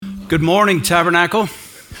Good morning, Tabernacle.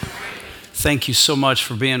 Thank you so much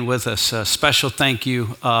for being with us. A special thank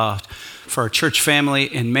you for our church family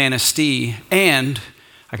in Manistee, and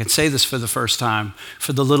I can say this for the first time,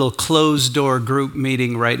 for the little closed door group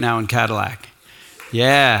meeting right now in Cadillac.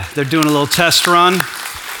 Yeah, they're doing a little test run.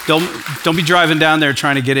 Don't be driving down there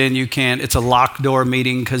trying to get in. You can't. It's a locked door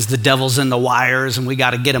meeting because the devil's in the wires and we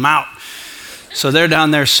got to get him out. So they're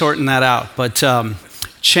down there sorting that out. But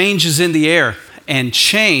change is in the air. And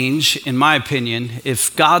change, in my opinion,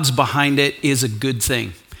 if God's behind it, is a good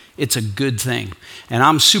thing. It's a good thing. And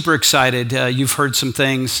I'm super excited. You've heard some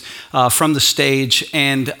things from the stage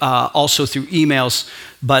and also through emails.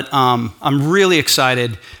 But I'm really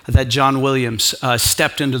excited that John Williams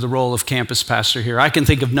stepped into the role of campus pastor here. I can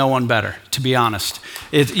think of no one better, to be honest.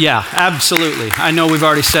 Yeah, absolutely. I know we've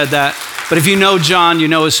already said that. But if you know John, you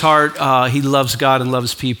know his heart. He loves God and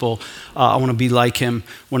loves people. I want to be like him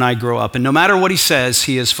when I grow up. And no matter what he says,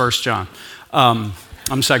 he is 1 John. I'm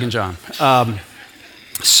 2 John.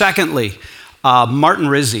 Secondly, Martin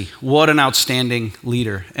Rizzi, what an outstanding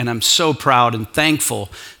leader. And I'm so proud and thankful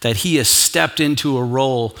that he has stepped into a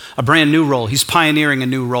role, a brand new role. He's pioneering a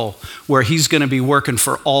new role where he's going to be working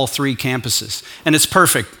for all three campuses. And it's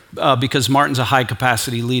perfect because Martin's a high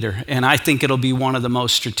capacity leader. And I think it'll be one of the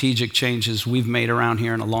most strategic changes we've made around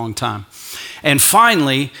here in a long time. And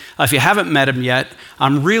finally, if you haven't met him yet,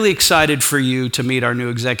 I'm really excited for you to meet our new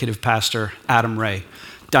executive pastor, Adam Ray.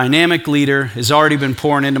 Dynamic leader, has already been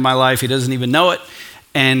pouring into my life. He doesn't even know it.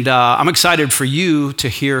 And I'm excited for you to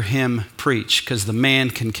hear him preach because the man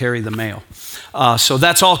can carry the mail. So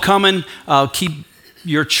that's all coming. Keep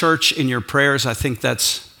your church in your prayers. I think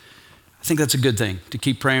that's a good thing, to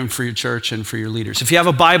keep praying for your church and for your leaders. If you have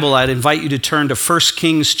a Bible, I'd invite you to turn to 1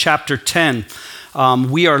 Kings chapter 10.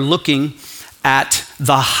 We are looking at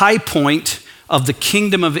the high point of the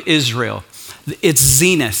kingdom of Israel. Its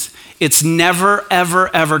zenith. It's never, ever,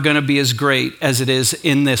 ever going to be as great as it is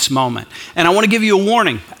in this moment. And I want to give you a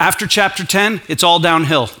warning. After chapter 10, it's all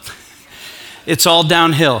downhill. It's all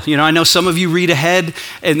downhill. You know, I know some of you read ahead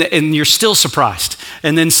and you're still surprised.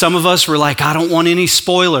 And then some of us were like, I don't want any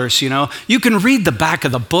spoilers, you know. You can read the back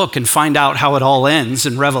of the book and find out how it all ends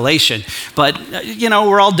in Revelation. But, you know,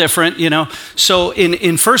 we're all different, you know. So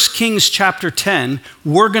in 1 Kings chapter 10,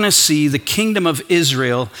 we're going to see the kingdom of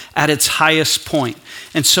Israel at its highest point.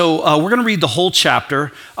 And so we're going to read the whole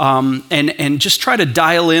chapter and just try to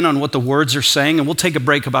dial in on what the words are saying. And we'll take a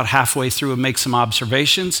break about halfway through and make some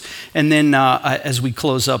observations. And then as we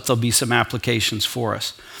close up, there'll be some applications for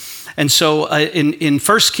us. And so in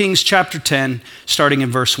 1 Kings chapter 10, starting in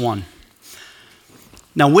verse 1.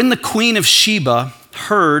 Now when the queen of Sheba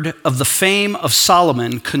heard of the fame of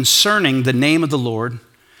Solomon concerning the name of the Lord,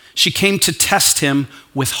 she came to test him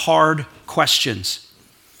with hard questions.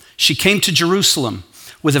 She came to Jerusalem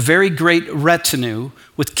with a very great retinue,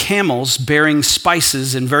 with camels bearing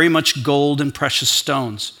spices and very much gold and precious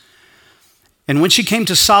stones. And when she came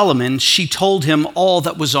to Solomon, she told him all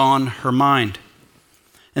that was on her mind.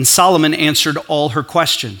 And Solomon answered all her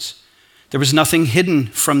questions. There was nothing hidden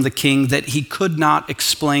from the king that he could not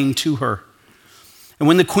explain to her. And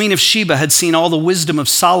when the queen of Sheba had seen all the wisdom of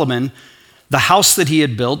Solomon, the house that he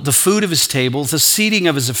had built, the food of his table, the seating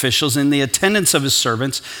of his officials, and the attendance of his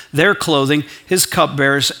servants, their clothing, his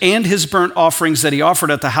cupbearers, and his burnt offerings that he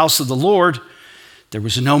offered at the house of the Lord, there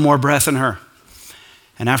was no more breath in her.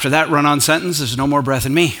 And after that run-on sentence, there's no more breath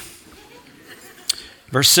in me.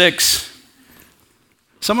 Verse 6.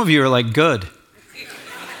 Some of you are like, good.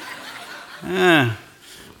 There'll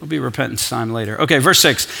be repentance time later. Okay, verse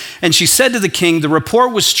 6. And she said to the king, the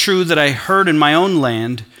report was true that I heard in my own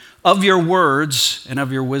land of your words and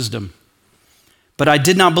of your wisdom. But I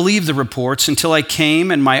did not believe the reports until I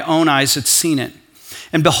came and my own eyes had seen it.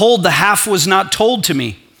 And behold, the half was not told to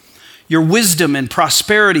me. Your wisdom and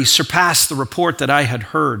prosperity surpassed the report that I had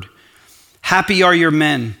heard. Happy are your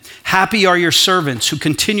men, happy are your servants who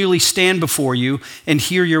continually stand before you and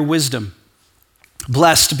hear your wisdom.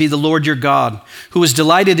 Blessed be the Lord your God, who has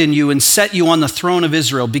delighted in you and set you on the throne of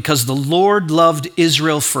Israel, because the Lord loved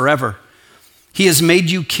Israel forever. He has made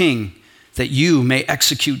you king, that you may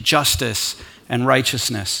execute justice and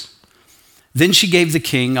righteousness. Then she gave the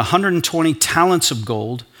king 120 talents of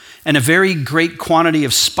gold and a very great quantity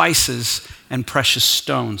of spices and precious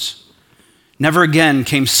stones. Never again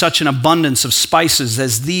came such an abundance of spices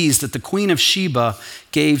as these that the queen of Sheba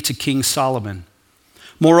gave to King Solomon.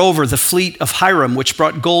 Moreover, the fleet of Hiram, which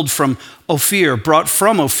brought gold from Ophir, brought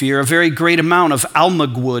from Ophir a very great amount of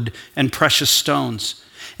almug wood and precious stones.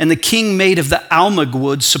 And the king made of the almug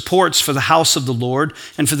wood supports for the house of the Lord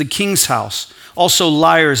and for the king's house, also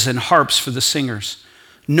lyres and harps for the singers.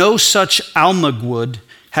 No such almug wood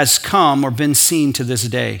has come or been seen to this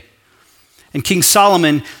day. And King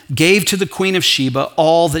Solomon gave to the queen of Sheba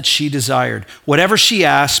all that she desired, whatever she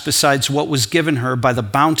asked besides what was given her by the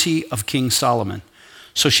bounty of King Solomon.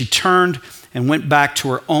 So she turned and went back to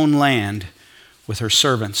her own land with her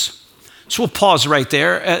servants. So we'll pause right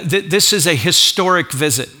there. This is a historic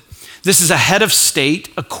visit. This is a head of state,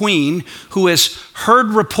 a queen, who has heard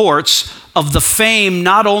reports of the fame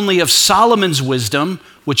not only of Solomon's wisdom,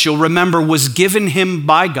 which you'll remember was given him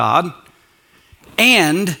by God,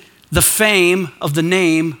 and the fame of the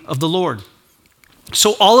name of the Lord.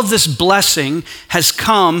 So all of this blessing has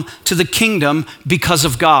come to the kingdom because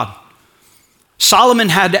of God. Solomon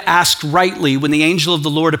had to ask rightly when the angel of the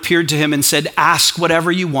Lord appeared to him and said, ask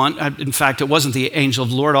whatever you want. In fact, it wasn't the angel of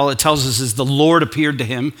the Lord. All it tells us is the Lord appeared to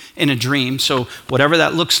him in a dream. So whatever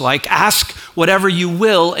that looks like, ask whatever you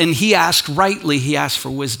will. And he asked rightly, he asked for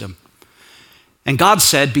wisdom. And God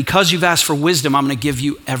said, because you've asked for wisdom, I'm going to give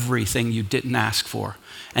you everything you didn't ask for.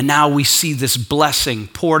 And now we see this blessing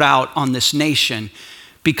poured out on this nation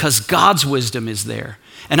because God's wisdom is there.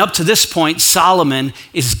 And up to this point, Solomon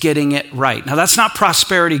is getting it right. Now, that's not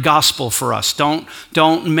prosperity gospel for us.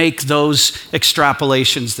 Don't make those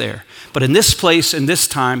extrapolations there. But in this place, in this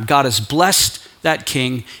time, God has blessed that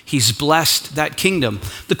king. He's blessed that kingdom.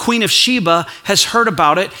 The queen of Sheba has heard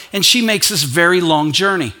about it, and she makes this very long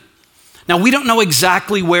journey. Now, we don't know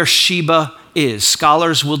exactly where Sheba is.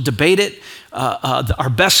 Scholars will debate it. Our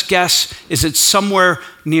best guess is it's somewhere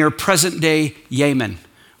near present-day Yemen,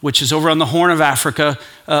 which is over on the Horn of Africa,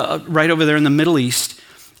 right over there in the Middle East.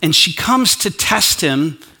 And she comes to test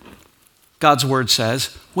him, God's word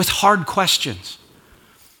says, with hard questions.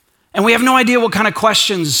 And we have no idea what kind of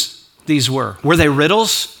questions these were. Were they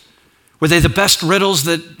riddles? Were they the best riddles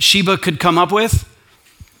that Sheba could come up with?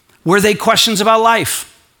 Were they questions about life?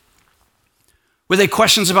 Were they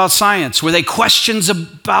questions about science? Were they questions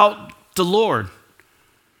about the Lord?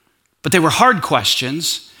 But they were hard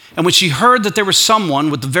questions. And when she heard that there was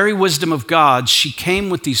someone with the very wisdom of God, she came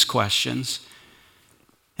with these questions.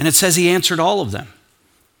 And it says he answered all of them.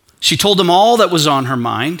 She told him all that was on her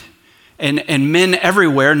mind. And men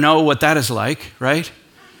everywhere know what that is like, right?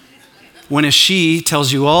 When a she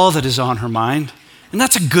tells you all that is on her mind. And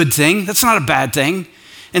that's a good thing. That's not a bad thing.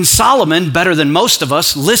 And Solomon, better than most of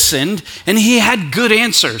us, listened, and he had good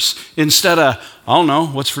answers instead of, I don't know,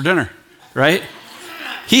 what's for dinner, right?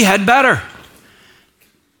 He had better.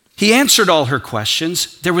 He answered all her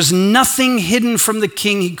questions. There was nothing hidden from the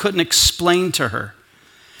king he couldn't explain to her.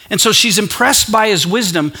 And so she's impressed by his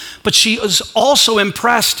wisdom, but she is also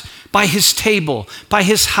impressed by his table, by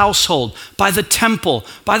his household, by the temple,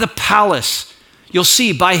 by the palace. You'll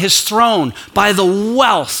see, by his throne, by the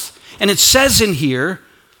wealth. And it says in here,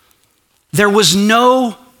 there was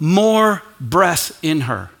no more breath in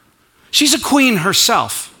her. She's a queen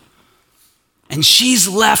herself. And she's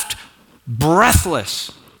left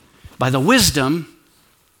breathless by the wisdom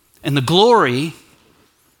and the glory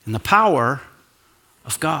and the power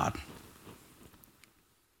of God.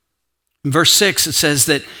 In verse 6, it says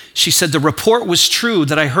that she said, the report was true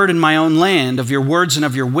that I heard in my own land of your words and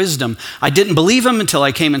of your wisdom. I didn't believe him until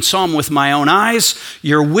I came and saw him with my own eyes.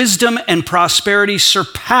 Your wisdom and prosperity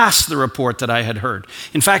surpassed the report that I had heard.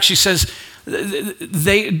 In fact, she says,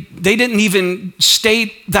 they didn't even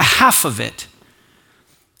state the half of it.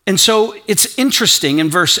 And so it's interesting in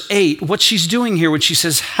verse 8, what she's doing here when she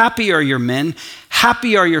says, happy are your men,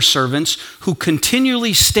 happy are your servants who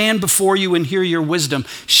continually stand before you and hear your wisdom.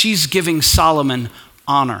 She's giving Solomon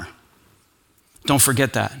honor. Don't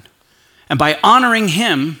forget that. And by honoring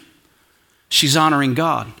him, she's honoring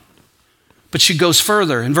God. But she goes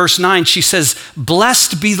further. In verse 9, she says,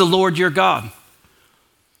 blessed be the Lord your God.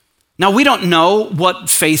 Now, we don't know what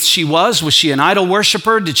faith she was. Was she an idol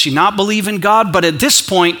worshiper? Did she not believe in God? But at this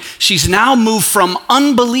point, she's now moved from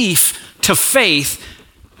unbelief to faith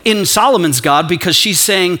in Solomon's God because she's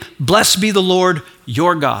saying, blessed be the Lord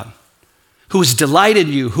your God, who has delighted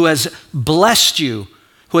you, who has blessed you,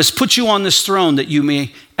 who has put you on this throne that you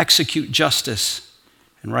may execute justice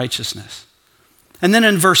and righteousness. And then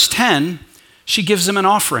in verse 10, she gives him an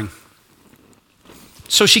offering.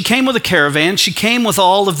 So she came with a caravan. She came with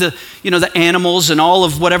all of the animals and all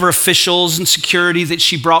of whatever officials and security that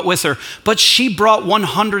she brought with her. But she brought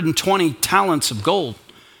 120 talents of gold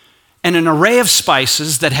and an array of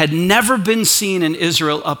spices that had never been seen in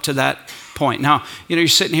Israel up to that point. Now, you're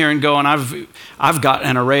sitting here and going, I've got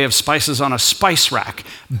an array of spices on a spice rack.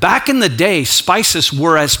 Back in the day, spices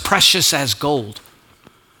were as precious as gold.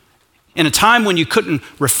 In a time when you couldn't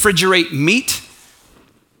refrigerate meat,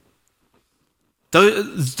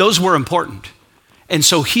 those were important. And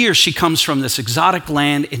so here she comes from this exotic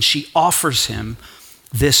land and she offers him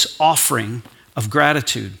this offering of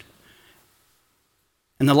gratitude.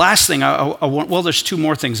 And the last thing I want, well, there's two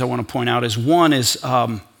more things I want to point out. One is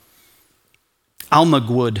almug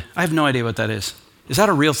wood. I have no idea what that is. Is that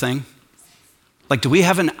a real thing? Like, do we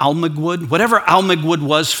have an almug wood? Whatever almug wood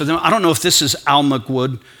was for them, I don't know if this is almug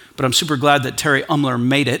wood, but I'm super glad that Terry Umler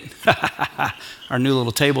made it. Our new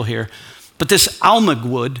little table here. But this almug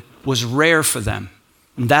wood was rare for them,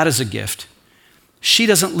 and that is a gift. She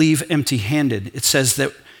doesn't leave empty-handed. It says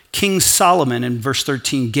that King Solomon, in verse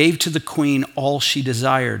 13, gave to the queen all she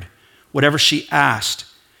desired, whatever she asked.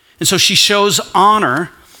 And so she shows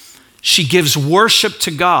honor. She gives worship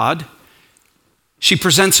to God. She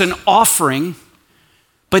presents an offering.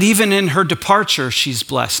 But even in her departure, she's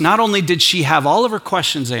blessed. Not only did she have all of her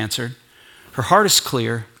questions answered, her heart is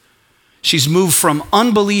clear. She's moved from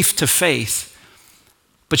unbelief to faith,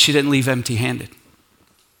 but she didn't leave empty-handed.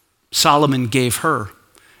 Solomon gave her.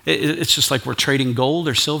 It's just like we're trading gold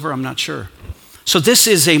or silver, I'm not sure. So this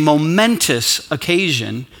is a momentous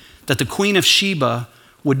occasion that the Queen of Sheba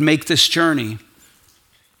would make this journey.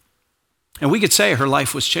 And we could say her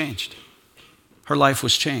life was changed. Her life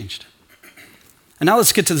was changed. And now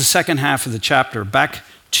let's get to the second half of the chapter, back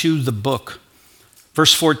to the book.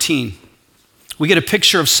 Verse 14. We get a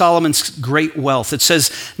picture of Solomon's great wealth. It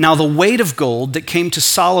says, now the weight of gold that came to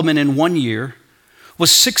Solomon in 1 year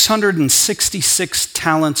was 666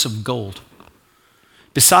 talents of gold.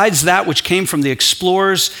 Besides that which came from the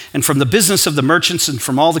explorers and from the business of the merchants and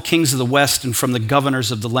from all the kings of the west and from the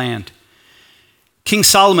governors of the land. King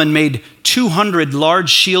Solomon made 200 large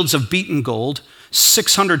shields of beaten gold.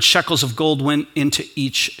 600 shekels of gold went into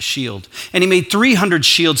each shield. And he made 300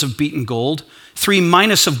 shields of beaten gold. 3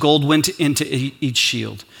 minas of gold went into each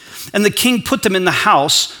shield. And the king put them in the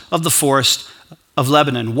house of the forest of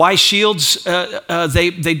Lebanon. Why shields?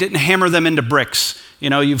 They didn't hammer them into bricks. You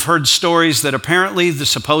know, you've heard stories that apparently,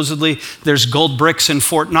 supposedly, there's gold bricks in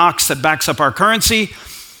Fort Knox that backs up our currency.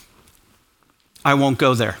 I won't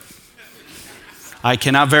go there. I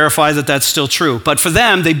cannot verify that that's still true. But for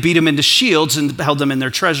them, they beat them into shields and held them in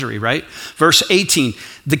their treasury, right? Verse 18,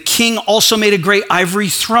 the king also made a great ivory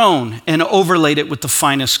throne and overlaid it with the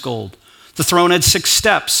finest gold. The throne had 6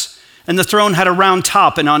 steps, and the throne had a round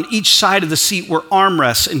top, and on each side of the seat were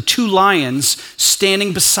armrests and 2 lions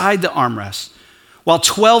standing beside the armrests, while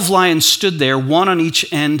 12 lions stood there, one on each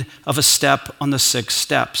end of a step on the 6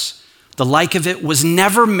 steps. The like of it was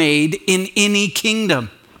never made in any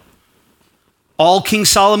kingdom. All King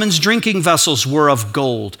Solomon's drinking vessels were of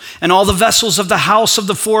gold, and all the vessels of the house of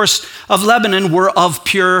the forest of Lebanon were of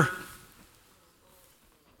pure,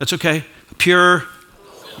 that's okay, pure,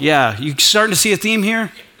 yeah, you starting to see a theme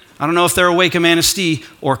here? I don't know if they're awake in Manistee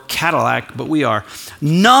or Cadillac, but we are.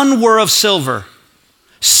 None were of silver.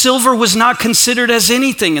 Silver was not considered as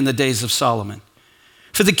anything in the days of Solomon.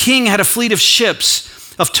 For the king had a fleet of ships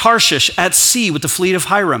of Tarshish at sea with the fleet of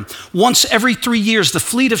Hiram. Once every 3 years, the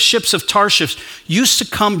fleet of ships of Tarshish used to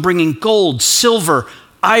come bringing gold, silver,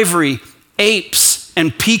 ivory, apes,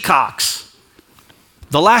 and peacocks.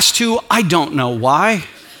 The last 2, I don't know why,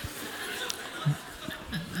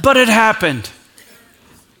 but it happened.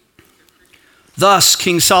 Thus,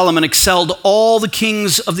 King Solomon excelled all the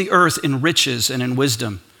kings of the earth in riches and in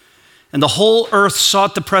wisdom. And the whole earth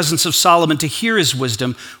sought the presence of Solomon to hear his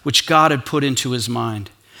wisdom, which God had put into his mind.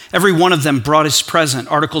 Every one of them brought his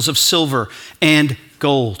present, articles of silver and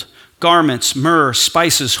gold, garments, myrrh,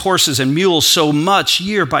 spices, horses, and mules, so much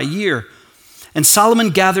year by year. And Solomon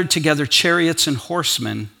gathered together chariots and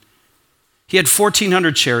horsemen. He had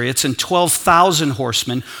 1,400 chariots and 12,000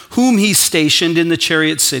 horsemen, whom he stationed in the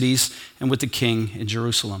chariot cities and with the king in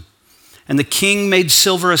Jerusalem. And the king made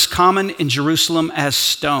silver as common in Jerusalem as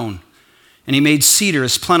stone. And he made cedar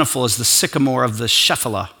as plentiful as the sycamore of the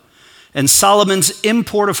Shephelah. And Solomon's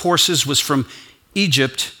import of horses was from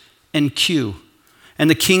Egypt and Cu. And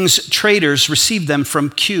the king's traders received them from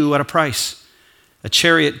Cu at a price. A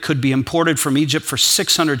chariot could be imported from Egypt for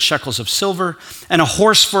 600 shekels of silver and a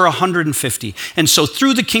horse for 150. And so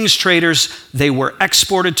through the king's traders, they were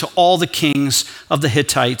exported to all the kings of the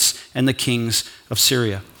Hittites and the kings of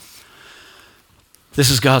Syria. This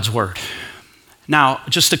is God's word. Now,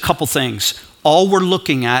 just a couple things. All we're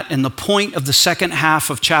looking at, and the point of the second half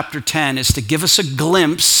of chapter 10 is to give us a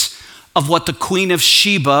glimpse of what the Queen of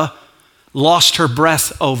Sheba lost her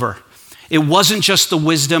breath over. It wasn't just the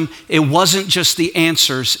wisdom, it wasn't just the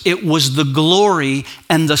answers, it was the glory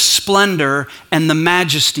and the splendor and the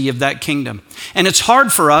majesty of that kingdom. And it's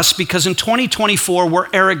hard for us because in 2024 we're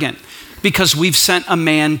arrogant because we've sent a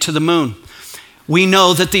man to the moon. We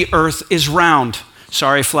know that the earth is round.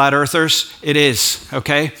 Sorry, flat earthers, it is,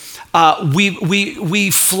 okay?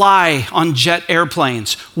 We fly on jet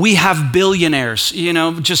airplanes. We have billionaires.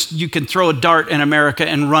 Just you can throw a dart in America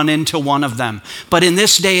and run into one of them. But in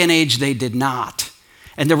this day and age, they did not.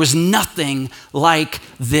 And there was nothing like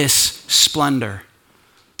this splendor.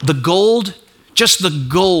 The gold, just the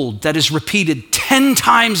gold that is repeated 10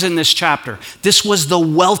 times in this chapter. This was the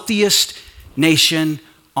wealthiest nation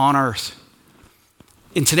on earth.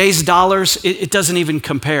 In today's dollars, it doesn't even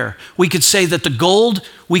compare. We could say that the gold,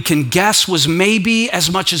 we can guess, was maybe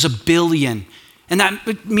as much as $1 billion. And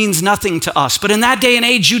that means nothing to us. But in that day and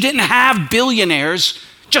age, you didn't have billionaires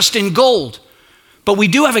just in gold. But we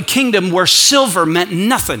do have a kingdom where silver meant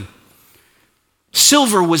nothing.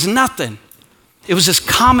 Silver was nothing. It was as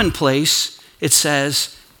commonplace, it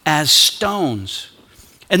says, as stones.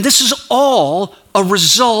 And this is all a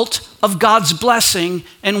result of God's blessing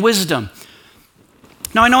and wisdom.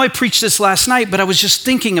 Now, I know I preached this last night, but I was just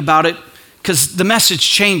thinking about it because the message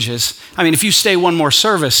changes. I mean, if you stay one more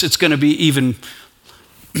service, it's going to be even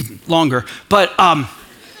longer. But I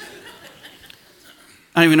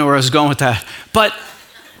don't even know where I was going with that. But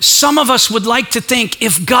some of us would like to think,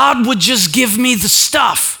 if God would just give me the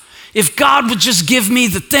stuff, if God would just give me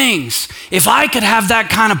the things, if I could have that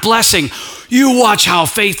kind of blessing, you watch how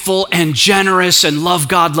faithful and generous and love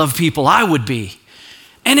God, love people I would be.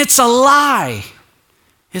 And it's a lie.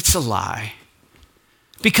 It's a lie.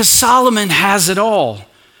 Because Solomon has it all.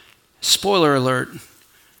 Spoiler alert,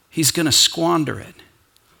 he's going to squander it.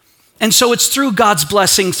 And so it's through God's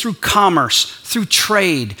blessing, through commerce, through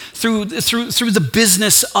trade, through the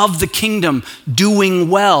business of the kingdom doing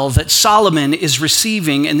well that Solomon is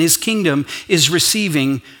receiving and his kingdom is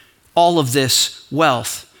receiving all of this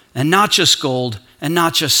wealth. And not just gold and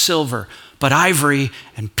not just silver, but ivory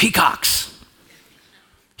and peacocks.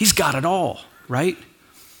 He's got it all, right?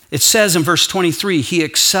 It says in verse 23, he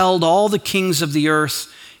excelled all the kings of the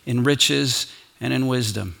earth in riches and in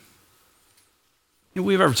wisdom.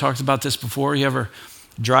 We've ever talked about this before. You ever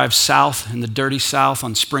drive south in the dirty south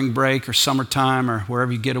on spring break or summertime or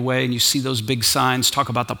wherever you get away and you see those big signs talk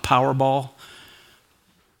about the Powerball?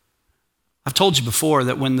 I've told you before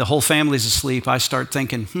that when the whole family's asleep, I start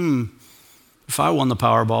thinking, if I won the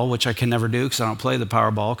Powerball, which I can never do because I don't play the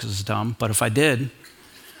Powerball because it's dumb, but if I did,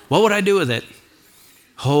 what would I do with it?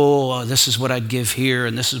 Oh, this is what I'd give here,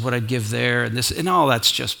 and this is what I'd give there, and all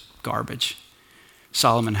that's just garbage.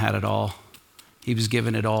 Solomon had it all. He was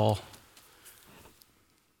given it all.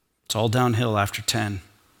 It's all downhill after 10.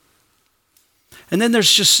 And then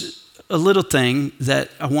there's just a little thing that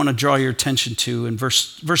I want to draw your attention to in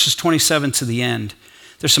verses 27 to the end.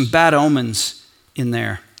 There's some bad omens in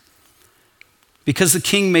there. Because the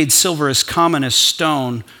king made silver as common as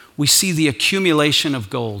stone, we see the accumulation of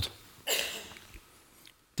gold.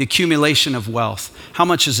 The accumulation of wealth. How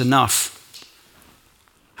much is enough?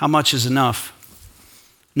 How much is enough?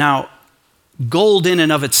 Now, gold in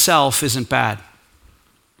and of itself isn't bad.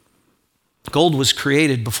 Gold was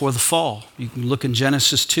created before the fall. You can look in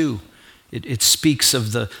Genesis 2. It speaks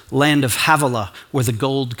of the land of Havilah, where the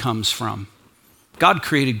gold comes from. God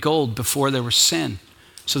created gold before there was sin.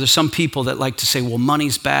 So there's some people that like to say, well,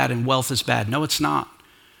 money's bad and wealth is bad. No, it's not.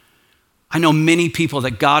 I know many people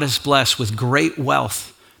that God has blessed with great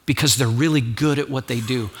wealth because they're really good at what they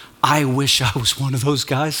do. I wish I was one of those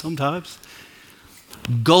guys sometimes.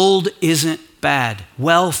 Gold isn't bad.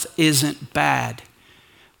 Wealth isn't bad.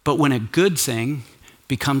 But when a good thing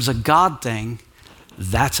becomes a God thing,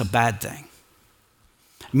 that's a bad thing.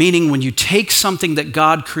 Meaning when you take something that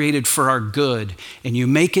God created for our good and you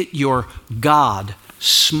make it your God,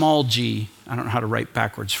 small g, I don't know how to write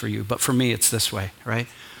backwards for you, but for me it's this way, right?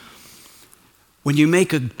 When you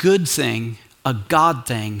make a good thing a God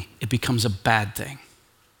thing, it becomes a bad thing.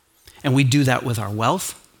 And we do that with our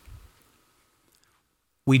wealth.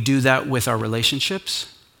 We do that with our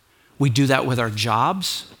relationships. We do that with our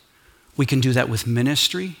jobs. We can do that with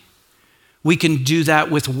ministry. We can do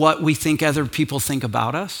that with what we think other people think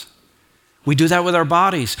about us. We do that with our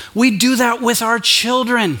bodies. We do that with our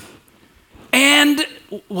children. And,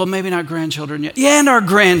 well, maybe not grandchildren yet. Yeah, and our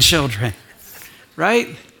grandchildren, right?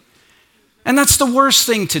 And that's the worst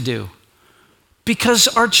thing to do. Because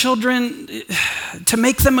our children, to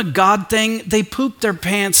make them a God thing, they poop their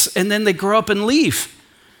pants and then they grow up and leave.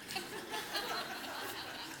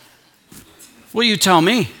 Well, you tell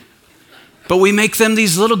me. But we make them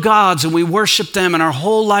these little gods and we worship them and our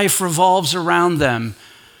whole life revolves around them.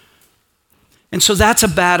 And so that's a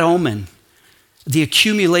bad omen, the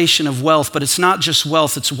accumulation of wealth. But it's not just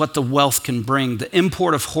wealth, it's what the wealth can bring. The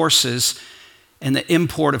import of horses and the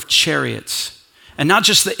import of chariots. And not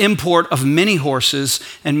just the import of many horses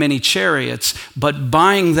and many chariots, but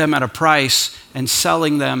buying them at a price and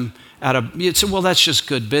selling them at a, you'd say, well, that's just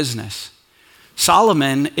good business.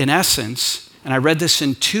 Solomon, in essence, and I read this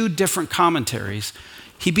in 2 different commentaries,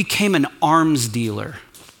 he became an arms dealer.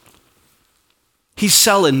 He's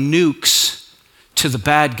selling nukes to the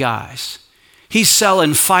bad guys. He's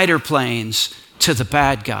selling fighter planes to the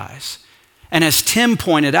bad guys. And as Tim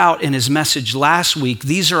pointed out in his message last week,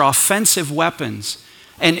 these are offensive weapons.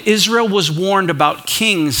 And Israel was warned about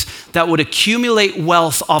kings that would accumulate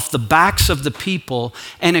wealth off the backs of the people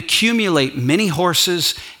and accumulate many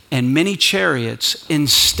horses and many chariots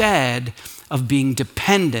instead of being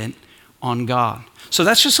dependent on God. So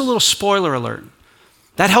that's just a little spoiler alert.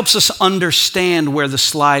 That helps us understand where the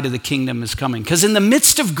slide of the kingdom is coming. Because in the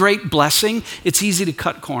midst of great blessing, it's easy to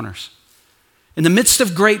cut corners. In the midst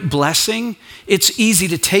of great blessing, it's easy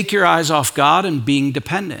to take your eyes off God and being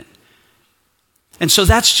dependent. And so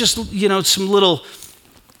that's just, some little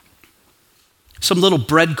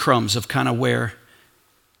breadcrumbs of kind of where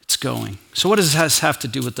it's going. So what does this have to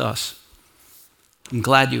do with us? I'm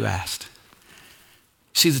glad you asked.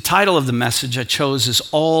 See, the title of the message I chose is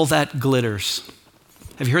All That Glitters.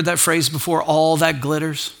 Have you heard that phrase before? All that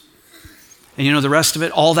glitters? And you know the rest of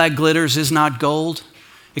it? All that glitters is not gold.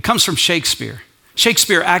 It comes from Shakespeare.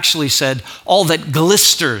 Shakespeare actually said, all that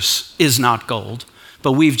glisters is not gold,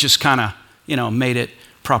 but we've just kind of, made it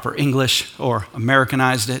proper English or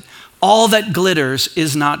Americanized it. All that glitters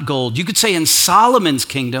is not gold. You could say in Solomon's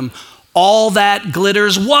kingdom, all that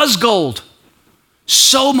glitters was gold.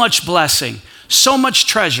 So much blessing, so much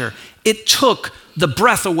treasure. It took the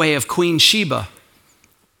breath away of Queen Sheba.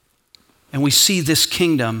 And we see this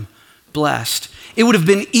kingdom blessed. It would have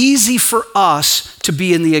been easy for us to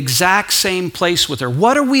be in the exact same place with her.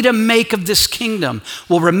 What are we to make of this kingdom?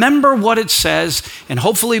 Well, remember what it says, and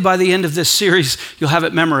hopefully by the end of this series, you'll have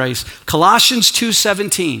it memorized. Colossians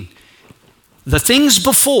 2:17. The things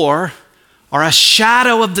before are a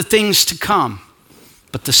shadow of the things to come,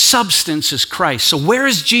 but the substance is Christ. So where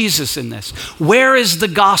is Jesus in this? Where is the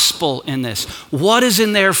gospel in this? What is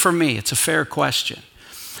in there for me? It's a fair question.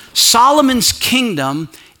 Solomon's kingdom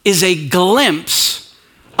is a glimpse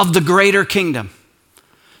of the greater kingdom.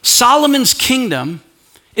 Solomon's kingdom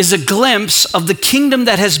is a glimpse of the kingdom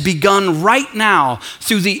that has begun right now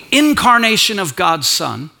through the incarnation of God's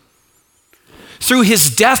Son, through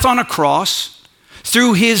his death on a cross,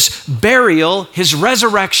 through his burial, his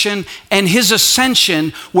resurrection, and his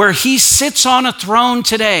ascension, where he sits on a throne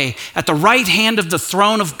today at the right hand of the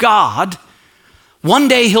throne of God. One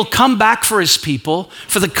day he'll come back for his people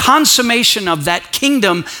for the consummation of that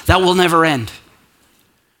kingdom that will never end.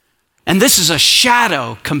 And this is a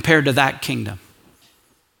shadow compared to that kingdom.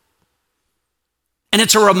 And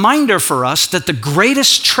it's a reminder for us that the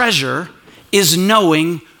greatest treasure is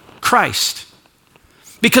knowing Christ.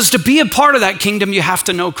 Because to be a part of that kingdom, you have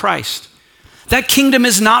to know Christ. That kingdom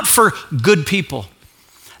is not for good people.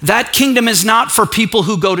 That kingdom is not for people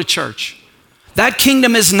who go to church. That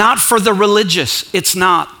kingdom is not for the religious. It's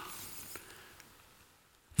not.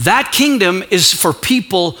 That kingdom is for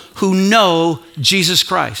people who know Jesus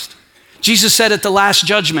Christ. Jesus said at the last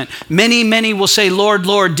judgment, many, many will say, Lord,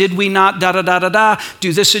 Lord, did we not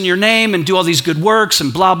do this in your name and do all these good works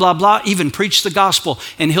and blah, blah, blah, even preach the gospel.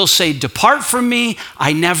 And he'll say, depart from me,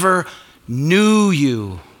 I never knew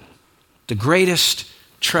you. The greatest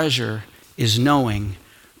treasure is knowing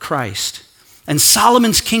Christ. And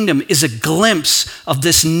Solomon's kingdom is a glimpse of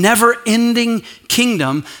this never-ending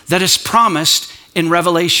kingdom that is promised in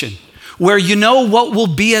Revelation, where you know what will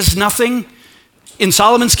be as nothing. In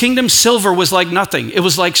Solomon's kingdom, silver was like nothing. It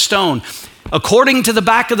was like stone. According to the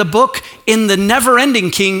back of the book, in the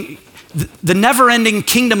never-ending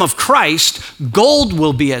kingdom of Christ, gold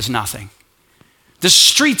will be as nothing. The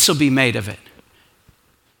streets will be made of it.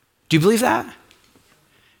 Do you believe that?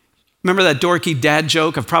 Remember that dorky dad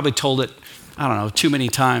joke? I've probably told it, too many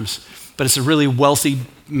times, but it's a really wealthy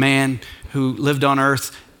man who lived on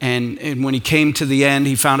earth, and when he came to the end,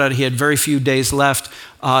 he found out he had very few days left.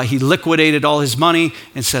 He liquidated all his money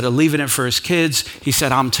instead of leaving it for his kids. He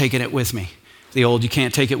said, I'm taking it with me. The old, you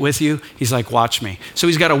can't take it with you. He's like, watch me. So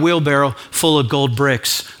he's got a wheelbarrow full of gold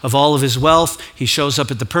bricks of all of his wealth. He shows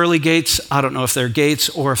up at the pearly gates. I don't know if they're gates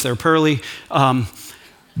or if they're pearly,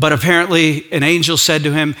 but apparently an angel said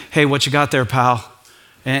to him, hey, what you got there, pal?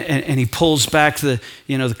 And he pulls back the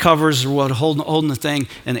covers or what holding the thing,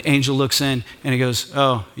 and the angel looks in and he goes,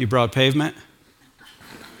 oh, you brought pavement?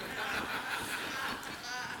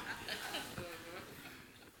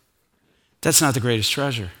 That's not the greatest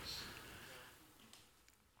treasure.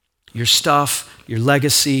 Your stuff, your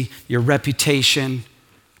legacy, your reputation,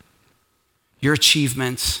 your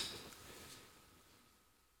achievements.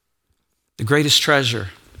 The greatest treasure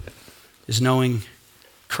is knowing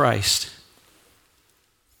Christ.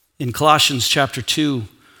 In Colossians chapter 2,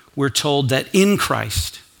 we're told that in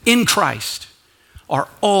Christ are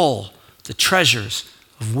all the treasures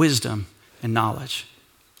of wisdom and knowledge.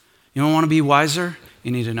 You don't want to be wiser?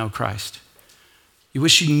 You need to know Christ. You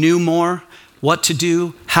wish you knew more, what to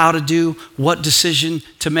do, how to do, what decision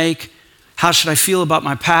to make. How should I feel about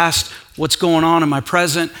my past? What's going on in my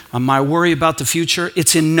present? My worry about the future?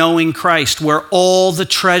 It's in knowing Christ where all the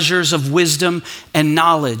treasures of wisdom and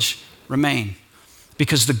knowledge remain.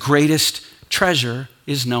 Because the greatest treasure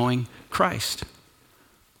is knowing Christ.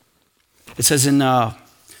 It says in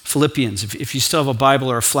Philippians, if you still have a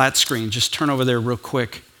Bible or a flat screen, just turn over there real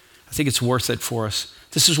quick. I think it's worth it for us.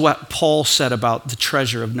 This is what Paul said about the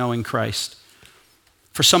treasure of knowing Christ.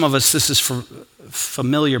 For some of us, this is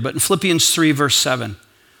familiar, but in Philippians 3, verse 7, it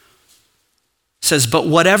says, "But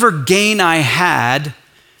whatever gain I had,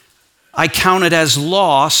 I counted as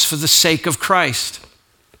loss for the sake of Christ.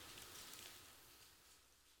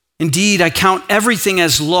 Indeed, I count everything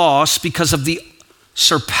as loss because of the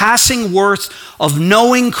surpassing worth of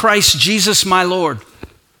knowing Christ Jesus my Lord.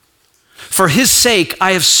 For his sake,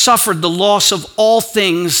 I have suffered the loss of all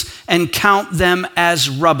things and count them as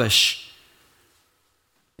rubbish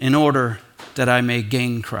in order that I may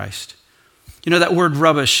gain Christ." You know that word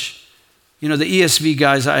rubbish, the ESV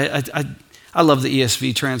guys, I love the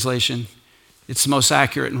ESV translation. It's the most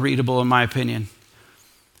accurate and readable in my opinion.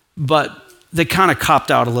 But they kind of copped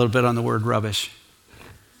out a little bit on the word rubbish.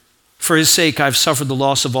 For his sake, I've suffered the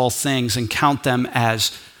loss of all things and count them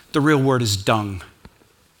as, the real word is dung.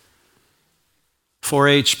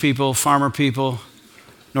 4-H people, farmer people,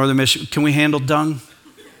 Northern Michigan, can we handle dung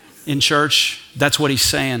in church? That's what he's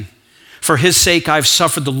saying. For his sake, I've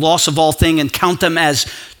suffered the loss of all things and count them as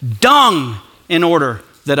dung in order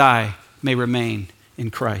that I may remain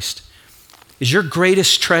in Christ. Is your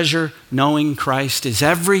greatest treasure knowing Christ? Is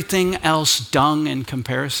everything else dung in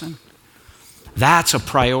comparison? That's a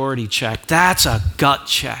priority check. That's a gut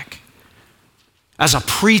check. As a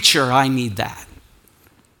preacher, I need that.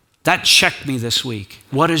 That checked me this week.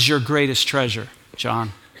 What is your greatest treasure,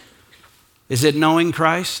 John? Is it knowing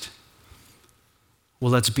Christ?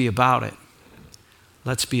 Well, let's be about it.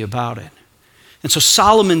 Let's be about it. And so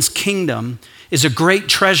Solomon's kingdom is a great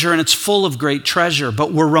treasure and it's full of great treasure,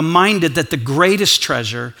 but we're reminded that the greatest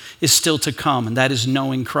treasure is still to come, and that is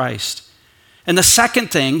knowing Christ. And the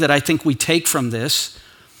second thing that I think we take from this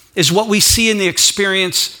is what we see in the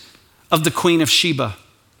experience of the Queen of Sheba.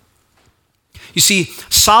 You see,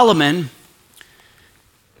 Solomon,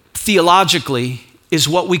 theologically, is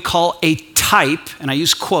what we call a type, and I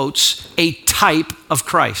use quotes, a type of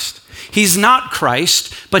Christ. He's not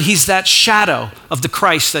Christ, but he's that shadow of the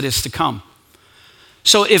Christ that is to come.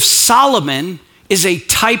 So if Solomon is a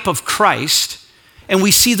type of Christ, and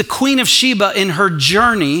we see the Queen of Sheba in her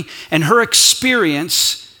journey and her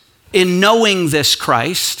experience in knowing this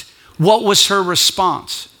Christ, what was her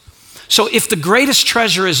response? So if the greatest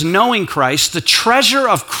treasure is knowing Christ, the treasure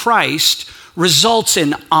of Christ results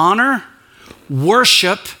in honor,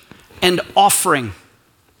 worship, and offering.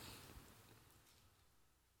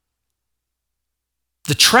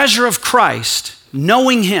 The treasure of Christ,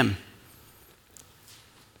 knowing him,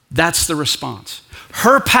 that's the response.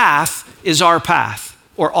 Her path is our path,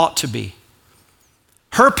 or ought to be.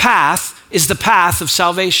 Her path is the path of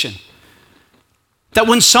salvation. That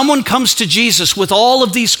when someone comes to Jesus with all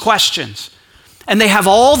of these questions, and they have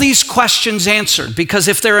all these questions answered, because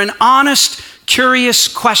if they're an honest, curious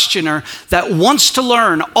questioner that wants to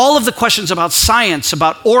learn all of the questions about science,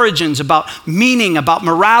 about origins, about meaning, about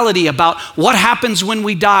morality, about what happens when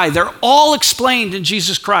we die, they're all explained in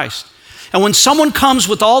Jesus Christ. And when someone comes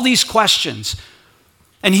with all these questions,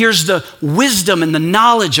 and here's the wisdom and the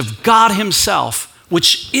knowledge of God himself,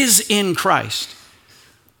 which is in Christ,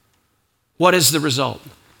 what is the result?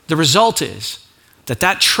 The result is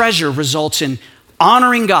that treasure results in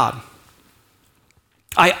honoring God.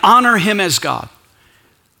 I honor him as God.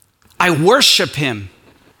 I worship him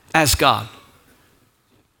as God.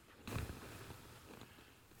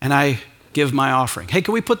 And I give my offering. Hey,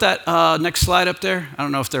 can we put that next slide up there? I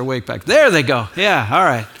don't know if they're awake back there. There they go. Yeah, all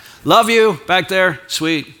right. Love you back there.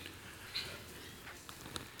 Sweet.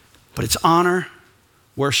 But it's honor,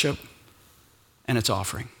 worship, and it's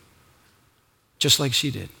offering. Just like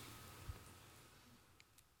she did.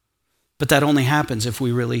 But that only happens if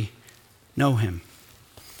we really know him.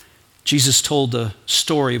 Jesus told the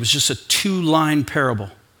story. It was just a two-line parable.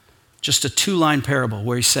 Just a two-line parable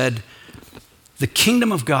where he said, the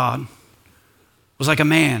kingdom of God was like a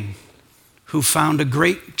man who found a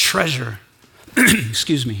great treasure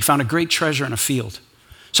excuse me, he found a great treasure in a field.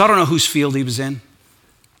 So I don't know whose field he was in.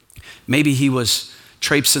 Maybe he was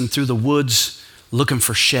traipsing through the woods looking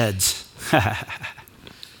for sheds. I've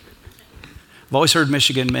always heard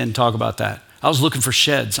Michigan men talk about that. I was looking for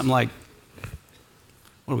sheds. I'm like,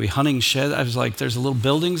 what are we, hunting sheds? I was like, there's little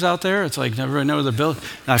buildings out there. It's like, never know they're built.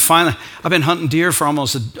 And I've been hunting deer for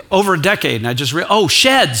almost over a decade, and I just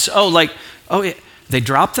sheds. Yeah. They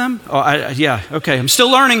dropped them? Yeah, okay, I'm still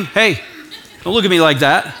learning. Hey, don't look at me like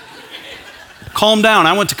that. Calm down,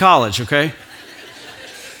 I went to college, okay?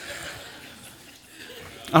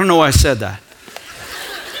 I don't know why I said that.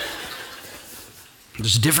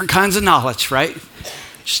 There's different kinds of knowledge, right?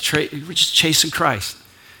 We're just chasing Christ.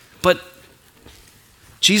 But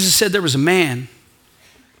Jesus said there was a man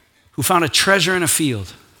who found a treasure in a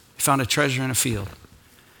field. He found a treasure in a field.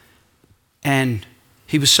 And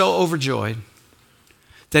he was so overjoyed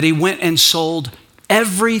that he went and sold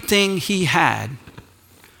everything he had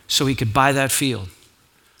so he could buy that field,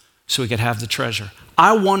 so he could have the treasure.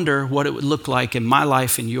 I wonder what it would look like in my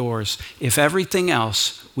life and yours if everything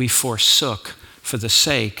else we forsook for the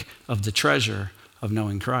sake of the treasure of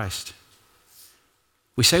knowing Christ.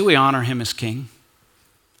 We say we honor him as king.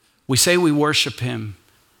 We say we worship him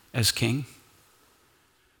as king.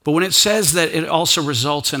 But when it says that it also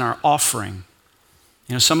results in our offering,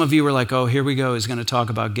 some of you were like, oh, here we go, he's going to talk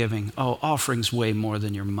about giving. Oh, offering's way more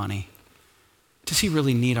than your money. Does he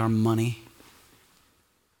really need our money?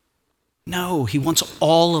 No, he wants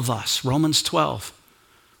all of us. Romans 12.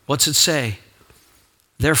 What's it say?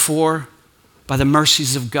 Therefore, by the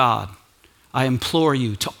mercies of God, I implore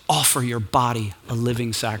you to offer your body a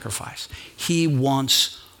living sacrifice. He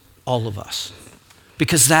wants all of us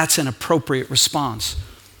because that's an appropriate response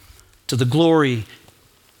to the glory,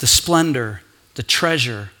 the splendor, the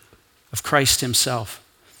treasure of Christ himself.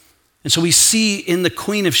 And so we see in the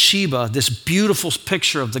Queen of Sheba this beautiful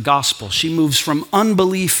picture of the gospel. She moves from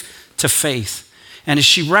unbelief to faith. And as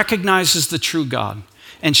she recognizes the true God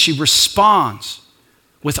and she responds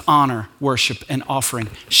with honor, worship, and offering,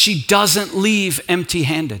 she doesn't leave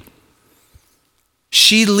empty-handed.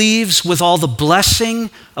 She leaves with all the blessing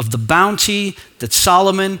of the bounty that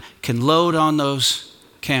Solomon can load on those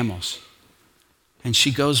camels. And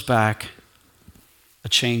she goes back a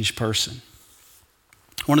changed person.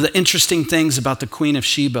 One of the interesting things about the Queen of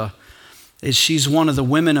Sheba is she's one of the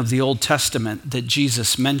women of the Old Testament that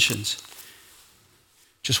Jesus mentions.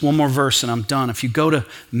 Just one more verse and I'm done. If you go to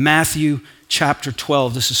Matthew chapter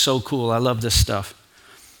 12, this is so cool. I love this stuff.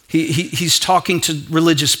 He's talking to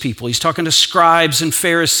religious people. He's talking to scribes and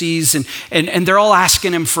Pharisees, and they're all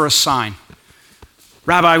asking him for a sign.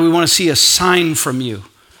 Rabbi, we want to see a sign from you.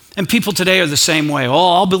 And people today are the same way.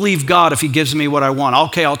 Oh, I'll believe God if he gives me what I want.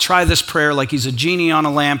 Okay, I'll try this prayer like he's a genie on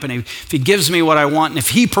a lamp, and if he gives me what I want, and if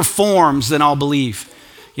he performs, then I'll believe.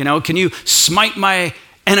 Can you smite my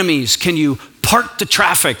enemies? Can you park the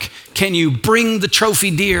traffic? Can you bring the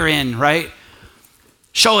trophy deer in, right?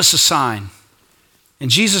 Show us a sign. And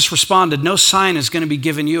Jesus responded, no sign is going to be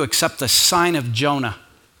given you except the sign of Jonah.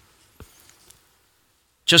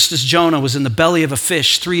 Just as Jonah was in the belly of a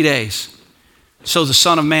fish 3 days, so the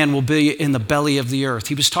Son of Man will be in the belly of the earth.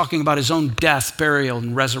 He was talking about his own death, burial,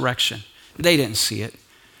 and resurrection. They didn't see it.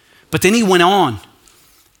 But then he went on.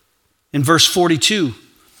 In verse 42,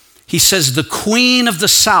 he says, the Queen of the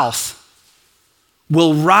South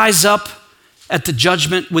will rise up at the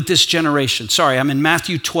judgment with this generation. Sorry, I'm in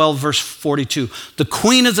Matthew 12, verse 42. The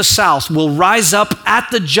Queen of the South will rise up at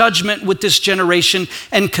the judgment with this generation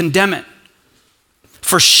and condemn it.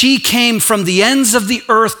 For she came from the ends of the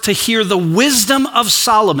earth to hear the wisdom of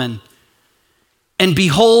Solomon. And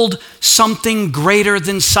behold, something greater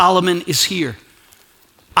than Solomon is here.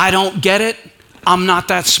 I don't get it. I'm not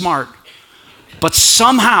that smart. But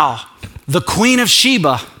somehow, the Queen of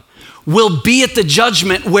Sheba will be at the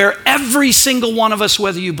judgment where every single one of us,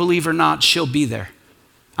 whether you believe or not, she'll be there.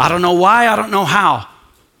 I don't know why, I don't know how.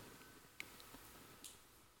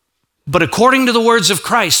 But according to the words of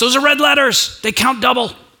Christ, those are red letters, they count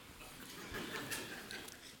double.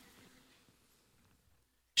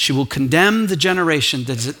 She will condemn the generation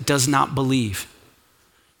that does not believe,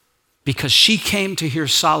 because she came to hear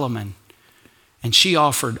Solomon and she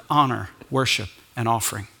offered honor, worship, and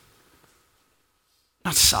offering.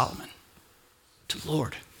 Not Solomon, to the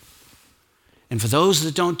Lord. And for those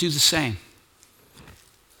that don't do the same,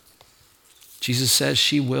 Jesus says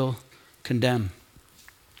she will condemn.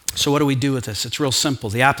 So what do we do with this? It's real simple.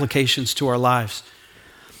 The applications to our lives.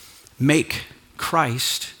 Make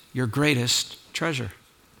Christ your greatest treasure.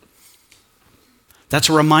 That's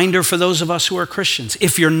a reminder for those of us who are Christians.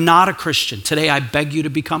 If you're not a Christian, today I beg you to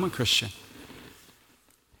become a Christian.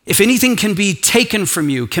 If anything can be taken from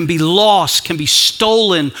you, can be lost, can be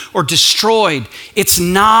stolen or destroyed, it's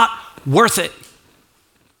not worth it.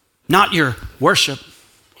 Not your worship.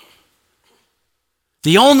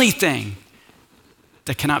 The only thing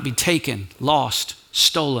that cannot be taken, lost,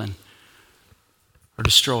 stolen, or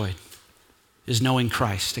destroyed is knowing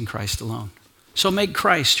Christ and Christ alone. So make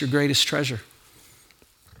Christ your greatest treasure.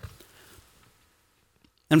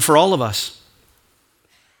 And for all of us,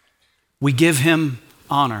 we give him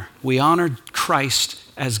honor. We honor Christ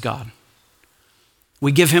as God.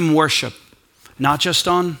 We give him worship, not just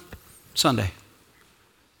on Sunday,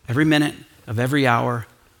 every minute of every hour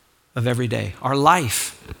of every day. Our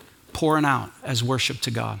life pouring out as worship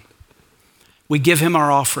to God. We give him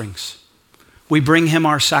our offerings. We bring him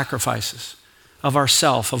our sacrifices of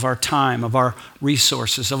ourself, of our time, of our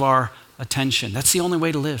resources, of our attention. That's the only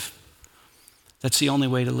way to live. That's the only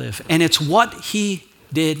way to live. And it's what he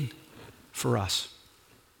did for us.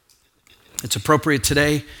 It's appropriate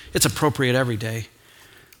today. It's appropriate every day.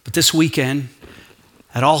 But this weekend,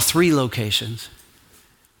 at all 3 locations,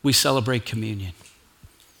 we celebrate communion.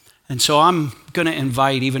 And so I'm going to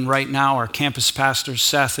invite, even right now, our campus pastors,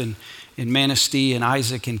 Seth in Manistee and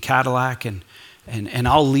Isaac in Cadillac, and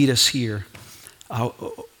I'll lead us here.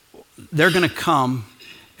 They're going to come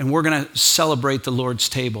and we're going to celebrate the Lord's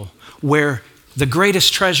table, where the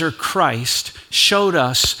greatest treasure, Christ, showed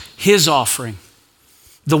us his offering,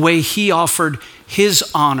 the way he offered his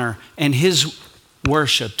honor and his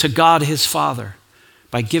worship to God his Father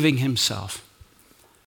by giving himself.